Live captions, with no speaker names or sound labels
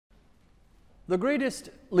The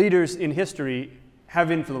greatest leaders in history have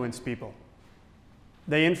influenced people.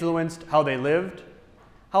 They influenced how they lived,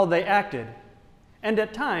 how they acted, and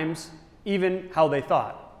at times, even how they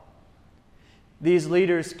thought. These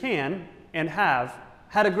leaders can and have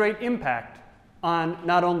had a great impact on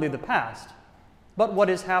not only the past, but what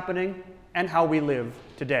is happening and how we live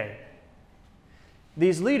today.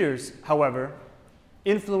 These leaders, however,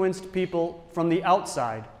 influenced people from the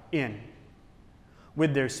outside in,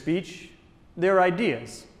 with their speech, their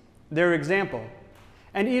ideas, their example,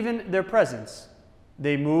 and even their presence.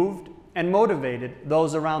 They moved and motivated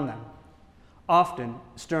those around them, often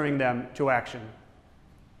stirring them to action.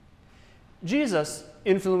 Jesus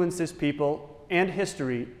influences people and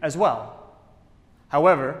history as well.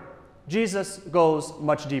 However, Jesus goes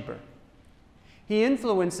much deeper. He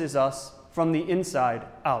influences us from the inside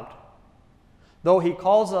out. Though he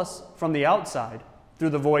calls us from the outside through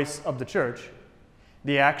the voice of the church,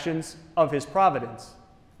 the actions of his providence,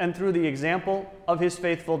 and through the example of his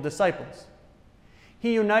faithful disciples,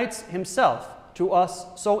 he unites himself to us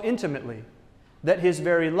so intimately that his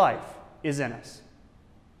very life is in us.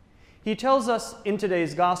 He tells us in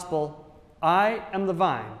today's gospel, "I am the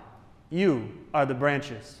vine, you are the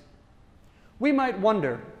branches." We might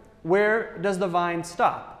wonder, where does the vine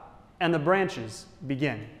stop and the branches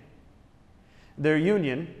begin? Their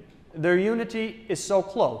unity is so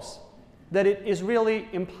close that it is really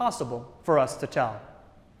impossible for us to tell.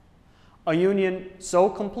 A union so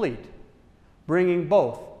complete, bringing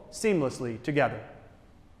both seamlessly together.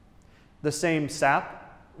 The same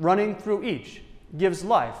sap running through each gives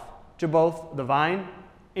life to both the vine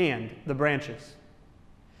and the branches.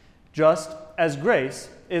 Just as grace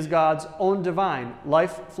is God's own divine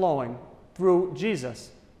life flowing through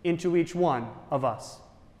Jesus into each one of us.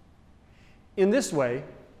 In this way,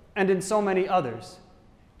 and in so many others,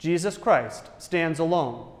 Jesus Christ stands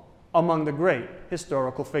alone among the great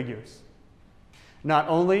historical figures. Not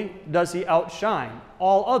only does he outshine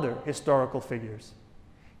all other historical figures,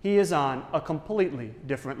 he is on a completely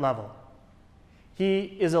different level.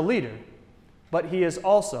 He is a leader, but he is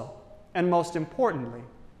also, and most importantly,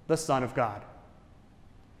 the Son of God.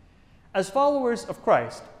 As followers of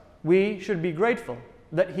Christ, we should be grateful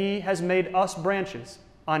that he has made us branches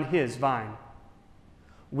on his vine.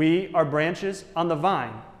 We are branches on the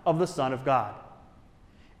vine of the Son of God.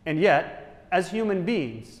 And yet, as human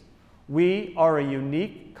beings, we are a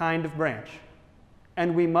unique kind of branch,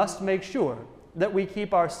 and we must make sure that we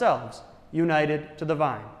keep ourselves united to the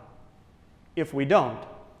vine. If we don't,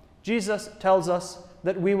 Jesus tells us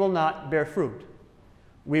that we will not bear fruit.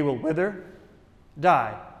 We will wither,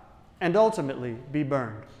 die, and ultimately be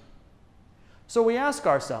burned. So we ask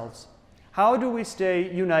ourselves, how do we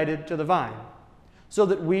stay united to the vine so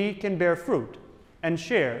that we can bear fruit and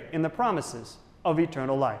share in the promises of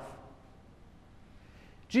eternal life?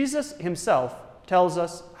 Jesus himself tells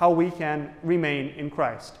us how we can remain in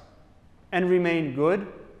Christ and remain good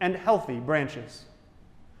and healthy branches.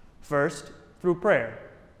 First, through prayer.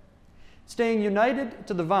 Staying united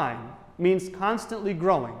to the vine means constantly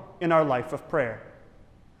growing in our life of prayer.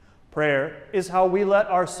 Prayer is how we let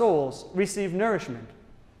our souls receive nourishment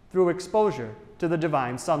through exposure to the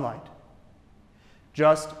divine sunlight.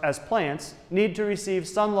 Just as plants need to receive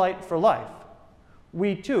sunlight for life,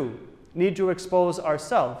 we too need to expose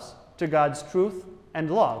ourselves to God's truth and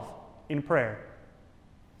love in prayer.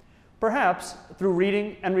 Perhaps through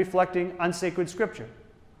reading and reflecting on sacred scripture,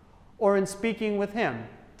 or in speaking with him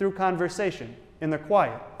through conversation in the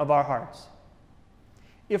quiet of our hearts.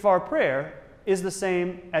 If our prayer is the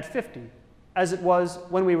same at 50 as it was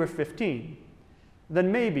when we were 15,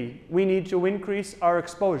 then maybe we need to increase our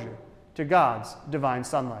exposure to God's divine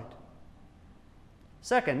sunlight.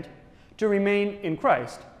 Second, to remain in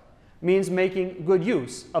Christ means making good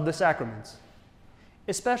use of the sacraments,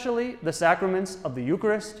 especially the sacraments of the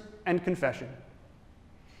Eucharist and confession.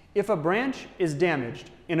 If a branch is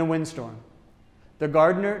damaged in a windstorm, the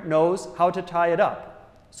gardener knows how to tie it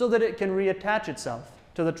up so that it can reattach itself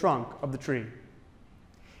to the trunk of the tree.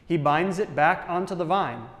 He binds it back onto the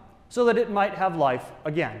vine so that it might have life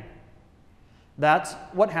again. That's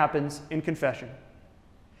what happens in confession.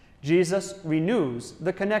 Jesus renews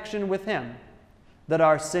the connection with him that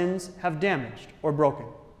our sins have damaged or broken.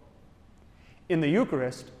 In the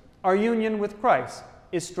Eucharist, our union with Christ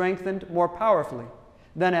is strengthened more powerfully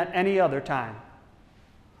than at any other time.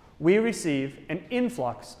 We receive an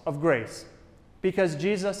influx of grace because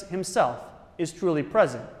Jesus himself is truly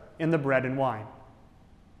present in the bread and wine.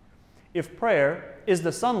 If prayer is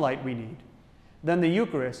the sunlight we need, then the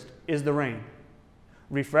Eucharist is the rain,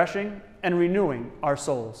 refreshing and renewing our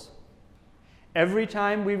souls. Every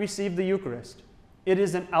time we receive the Eucharist, It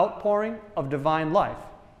is an outpouring of divine life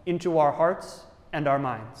into our hearts and our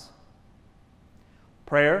minds.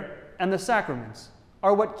 Prayer and the sacraments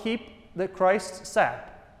are what keep the Christ's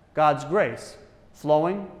sap, God's grace,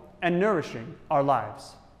 flowing and nourishing our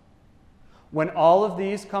lives. When all of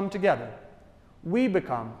these come together, we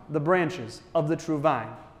become the branches of the true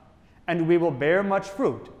vine, and we will bear much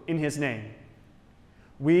fruit in his name.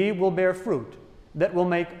 We will bear fruit that will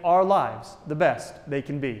make our lives the best they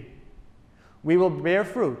can be. We will bear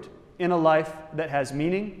fruit in a life that has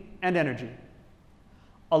meaning and energy,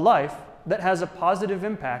 a life that has a positive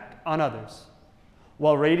impact on others,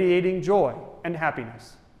 while radiating joy and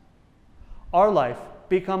happiness. Our life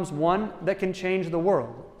becomes one that can change the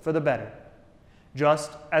world for the better,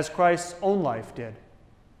 just as Christ's own life did.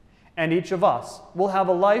 And each of us will have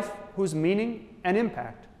a life whose meaning and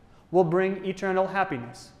impact will bring eternal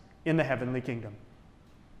happiness in the heavenly kingdom.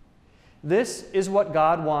 This is what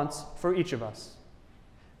God wants for each of us.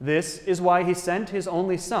 This is why he sent his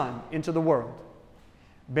only Son into the world.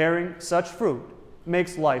 Bearing such fruit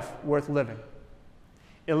makes life worth living,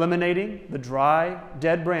 eliminating the dry,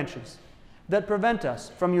 dead branches that prevent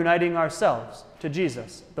us from uniting ourselves to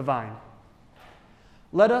Jesus, the vine.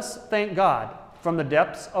 Let us thank God from the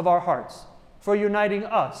depths of our hearts for uniting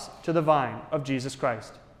us to the vine of Jesus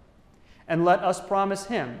Christ. And let us promise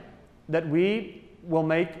him that we will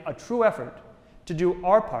make a true effort to do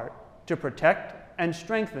our part to protect and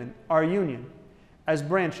strengthen our union as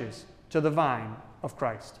branches to the vine of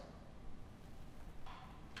Christ.